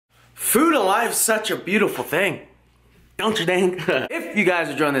Food and life is such a beautiful thing. Don't you think? If you guys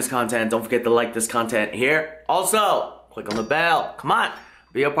are enjoying this content, don't forget to like this content here. Also, click on the bell. Come on,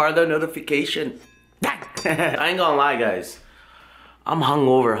 be a part of the notification. I ain't gonna lie, guys. I'm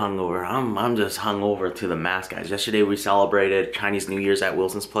hungover. I'm just hungover to the max, guys. Yesterday we celebrated Chinese New Year's at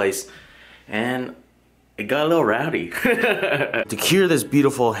Wilson's place, and it got a little rowdy. To cure this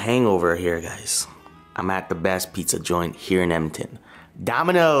beautiful hangover here, guys, I'm at the best pizza joint here in Edmonton,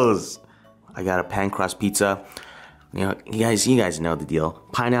 Dominos. I got a pan crust pizza. You know, you guys know the deal.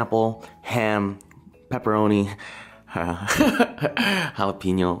 Pineapple, ham, pepperoni,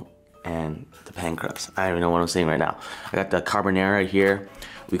 jalapeno, and the pan crust. I don't even know what I'm saying right now. I got the carbonara here.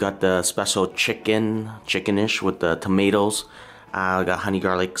 We got the special chickenish with the tomatoes. I got honey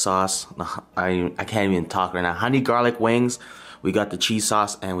garlic sauce. I can't even talk right now. Honey garlic wings. We got the cheese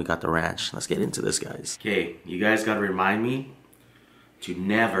sauce and we got the ranch. Let's get into this, guys. Okay, you guys gotta remind me to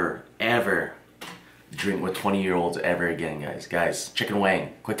never, ever drink with 20-year-olds ever again, guys. Guys, chicken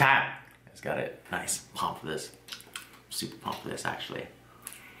wing, quick time. Guys got it. Nice. Pumped for this. Super pumped for this, actually.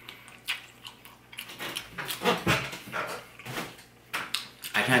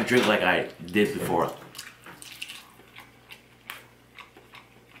 I can't drink like I did before.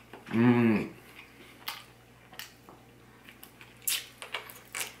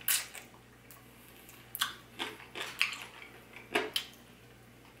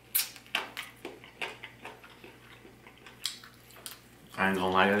 I ain't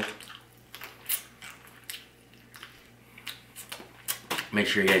gonna lie, guys. Make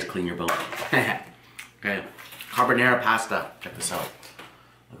sure you guys clean your belly. Okay, carbonara pasta. Check this out.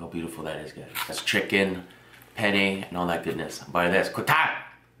 Look how beautiful that is, guys. That's chicken, penne, and all that goodness. Buy this. Quick time.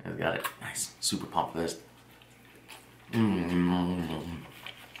 I got it. Nice. Super pumped for this.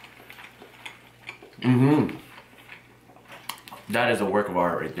 That is a work of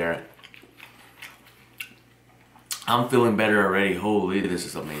art right there. I'm feeling better already. Holy, this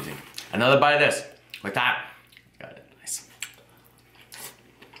is amazing. Another bite of this. Quick time. Got it. Nice.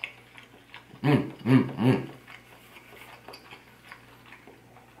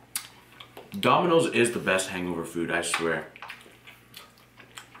 Domino's is the best hangover food, I swear.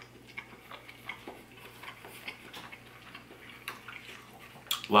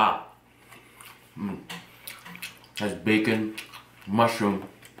 Wow. Has bacon, mushroom,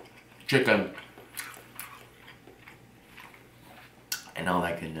 chicken, and all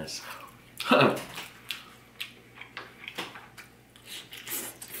that goodness.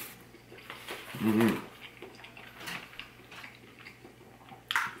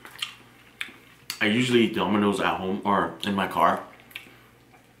 I usually eat Domino's at home or in my car,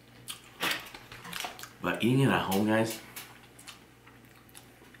 but eating it at home, guys,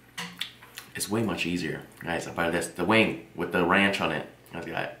 it's way much easier. Guys, I buy this, the wing with the ranch on it. I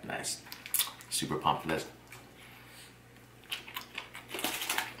got it. Nice. Super pumped for this.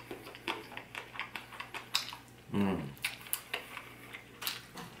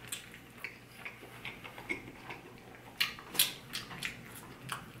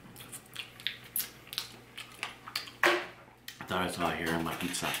 I thought I saw it here in my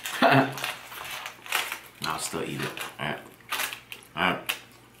pizza. I'll still eat it. Alright. Alright.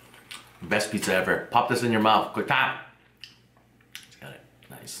 Best pizza ever. Pop this in your mouth. Quick time. Got it.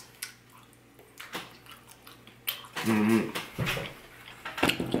 Nice.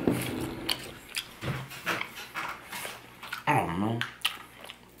 I don't know.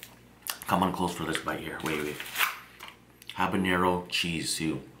 Come on close for this bite here. Wait. Habanero cheese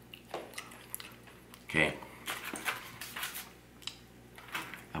soup. Okay.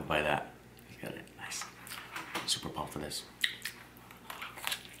 I'll buy that. You got it. Nice. Super pumped for this.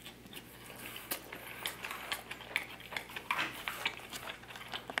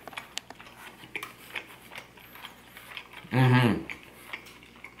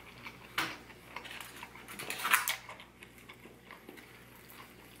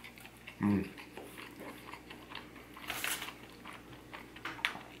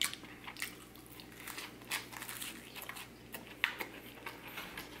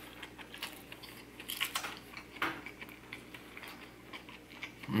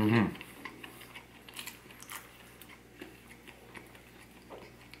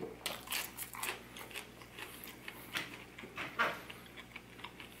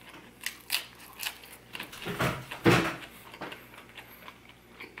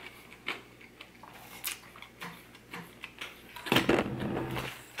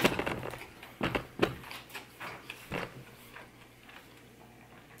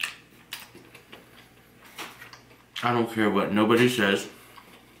 I don't care what nobody says.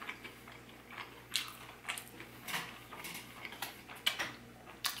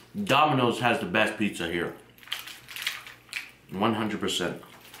 Domino's has the best pizza here. 100%.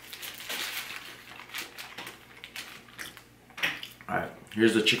 Alright,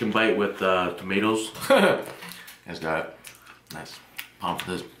 here's the chicken bite with tomatoes. It's got it. Nice. Pump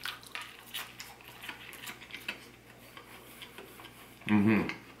this.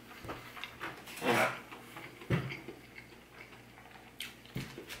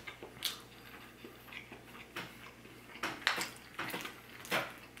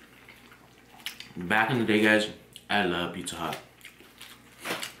 Back in the day, guys, I love Pizza Hut.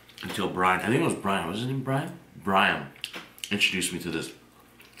 Until Brian, I think it was Brian, was his name Brian? Brian introduced me to this.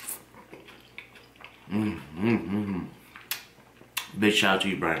 Big shout out to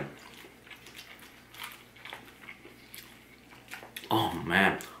you, Brian. Oh,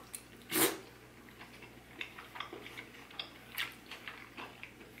 man.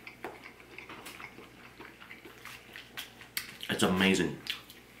 It's amazing.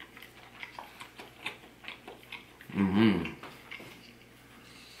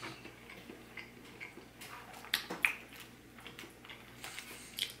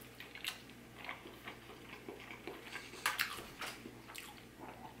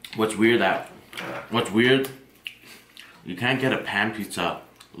 What's weird, you can't get a pan pizza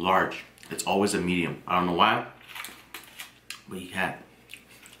large. It's always a medium. I don't know why, but you can't.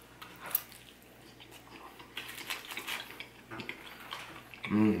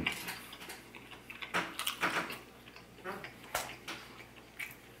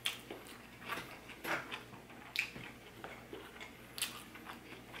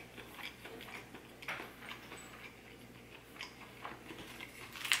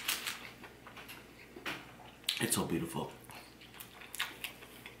 It's so beautiful.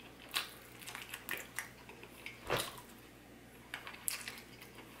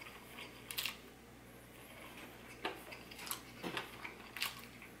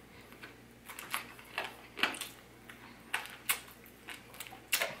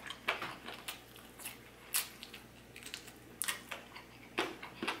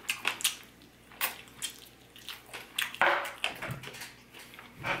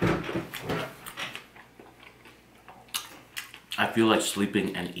 I feel like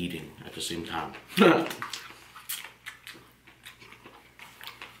sleeping and eating at the same time.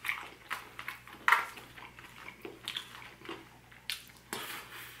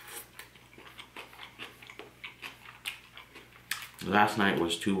 Last night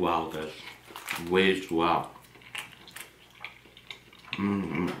was too wild, guys. Way too wild.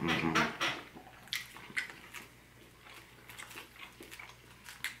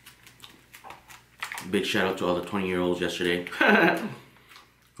 Big shout out to all the 20-year-olds yesterday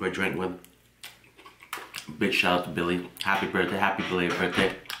who I drank with. Big shout out to Billy. Happy birthday, happy belated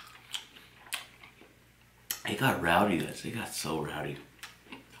birthday. It got rowdy, guys. It got so rowdy.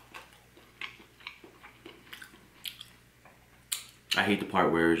 I hate the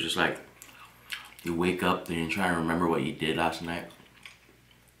part where it's just like you wake up and you're trying to remember what you did last night.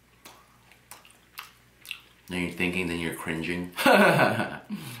 Then you're thinking, then you're cringing.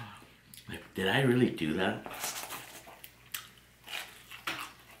 Like, did I really do that?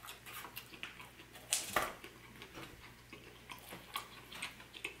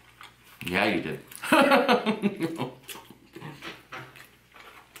 Yeah, you did.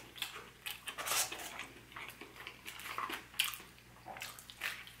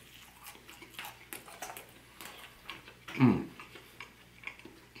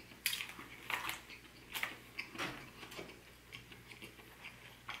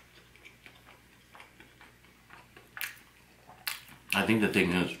 I think the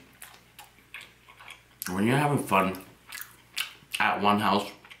thing is, when you're having fun at one house,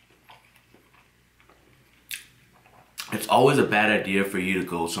 it's always a bad idea for you to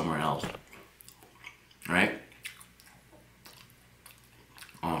go somewhere else, right?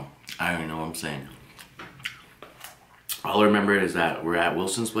 Oh, I don't even know what I'm saying. All I remember is that we're at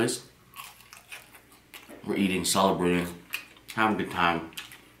Wilson's place. We're eating, celebrating, having a good time,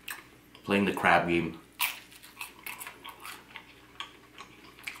 playing the crab game.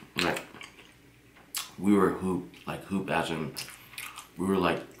 Like, we were hoop as in, we were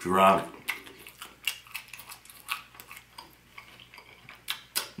like drunk.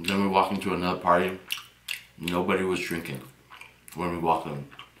 Then we walked into another party. Nobody was drinking when we walked in.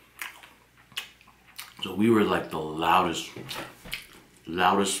 So we were like the loudest,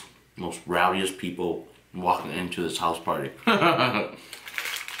 most rowdiest people walking into this house party. But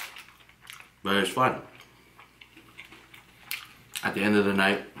it's fun. At the end of the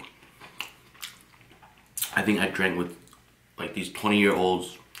night, I think I drank with like these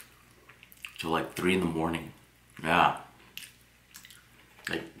 20-year-olds till like 3 in the morning. Yeah.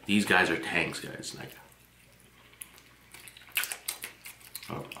 Like, these guys are tanks, guys. Like,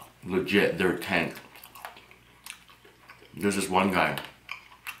 legit, they're tank. There's this one guy.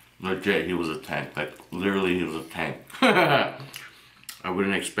 Legit, he was a tank. Like, literally, he was a tank. I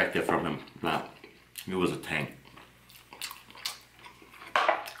wouldn't expect it from him, but he was a tank.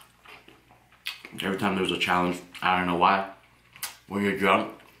 Every time there was a challenge, I don't know why, when you're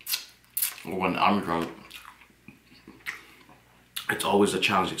drunk, or when I'm drunk, it's always a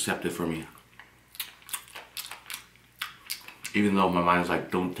challenge accepted for me. Even though my mind's like,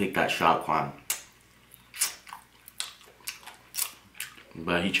 don't take that shot, Quang.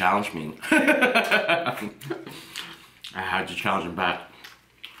 But he challenged me. I had to challenge him back.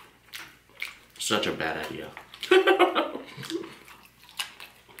 Such a bad idea.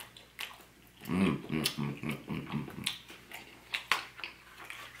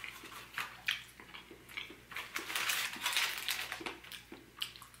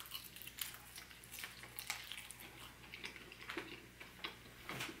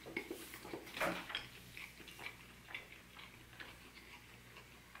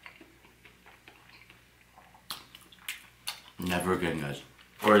 Never again, guys.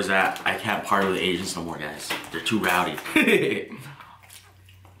 Or is that I can't party with Asians no more, guys? They're too rowdy.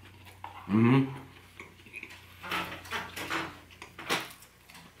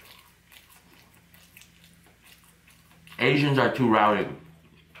 Asians are too rowdy.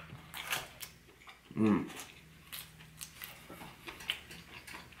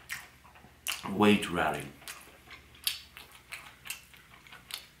 Way too rowdy.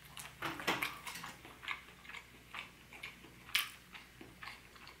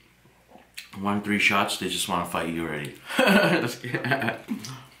 One, 3 shots, they just want to fight you already. I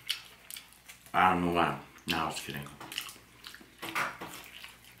don't know why. No, I was kidding.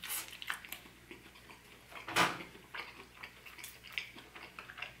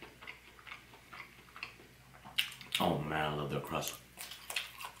 Oh man, I love their crust.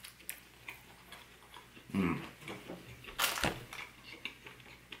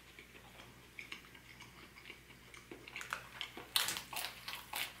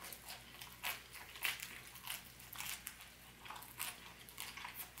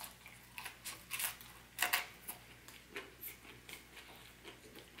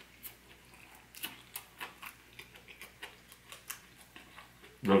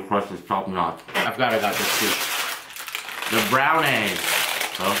 The crust is top notch. I forgot I got this too. The brownie.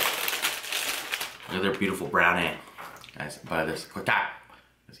 So, look at their beautiful brownie. Guys, buy this. Quick tap.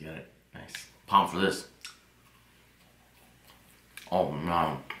 Let's get it. Nice. Palm for this. Oh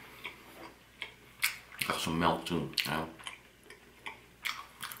man. Got some milk too. You know?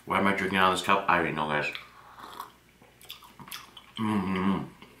 Why am I drinking out of this cup? I already know, guys.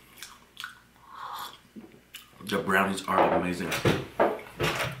 The brownies are amazing.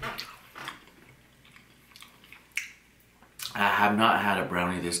 I have not had a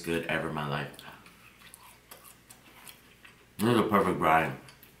brownie this good ever in my life. This is a perfect brownie.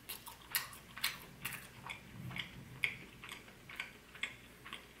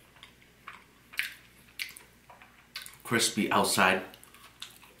 Crispy outside,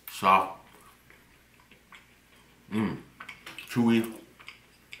 soft, chewy,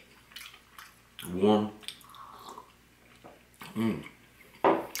 warm.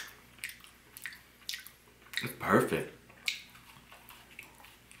 It's perfect.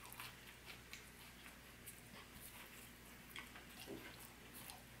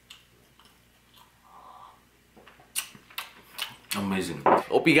 Amazing.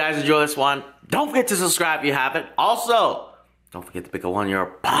 Hope you guys enjoy this one. Don't forget to subscribe if you haven't. Also, don't forget to pick up one of your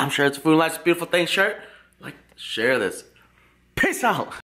bomb shirts, Food and Life's Beautiful Things shirt. Like, share this. Peace out.